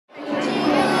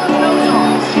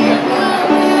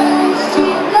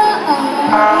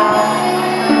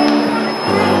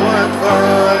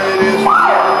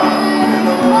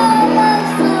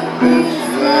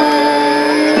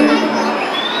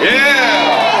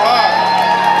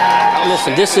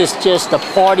Listen, this is just a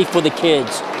party for the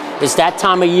kids. It's that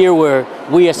time of year where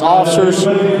we as officers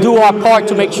do our part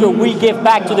to make sure we give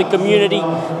back to the community.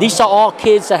 These are all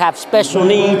kids that have special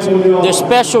needs. They're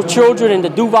special children in the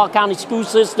Duval County school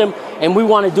system, and we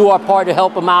want to do our part to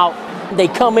help them out. They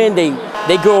come in,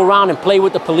 they go around and play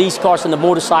with the police cars and the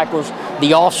motorcycles.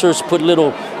 The officers put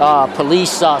little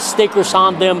police stickers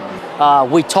on them.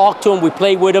 We talk to them, we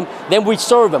play with them, then we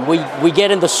serve them. We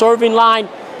get in the serving line,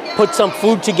 put some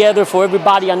food together for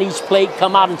everybody on each plate,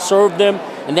 come out and serve them.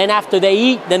 And then after they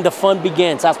eat, then the fun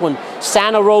begins. That's when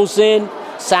Santa rolls in,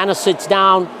 Santa sits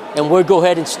down, and we'll go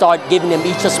ahead and start giving them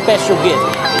each a special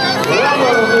gift.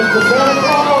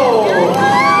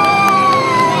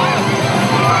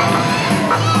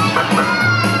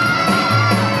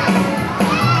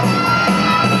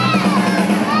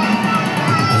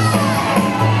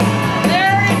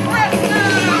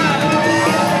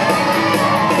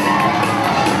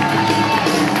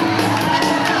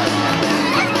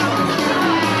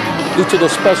 Due to their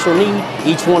special need,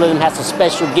 each one of them has a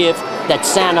special gift that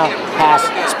Santa has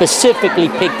specifically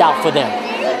picked out for them.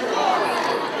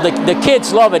 The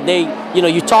kids love it.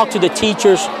 You talk to the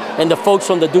teachers and the folks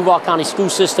from the Duval County school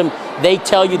system, they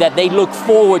tell you that they look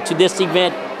forward to this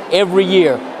event every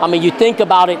year. I mean, you think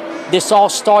about it, this all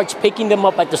starts picking them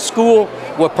up at the school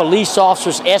where police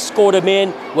officers escort them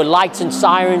in with lights and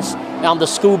sirens on the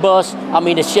school bus. I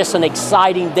mean, it's just an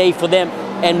exciting day for them,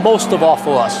 and most of all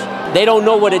for us. They don't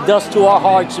know what it does to our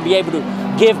hearts to be able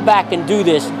to give back and do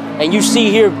this. And you see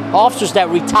here officers that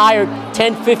retired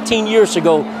 10, 15 years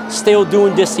ago still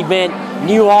doing this event.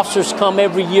 New officers come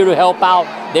every year to help out.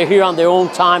 They're here on their own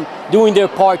time, doing their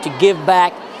part to give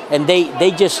back. And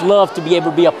they just love to be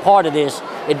able to be a part of this.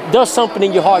 It does something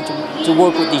in your heart to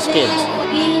work with these kids.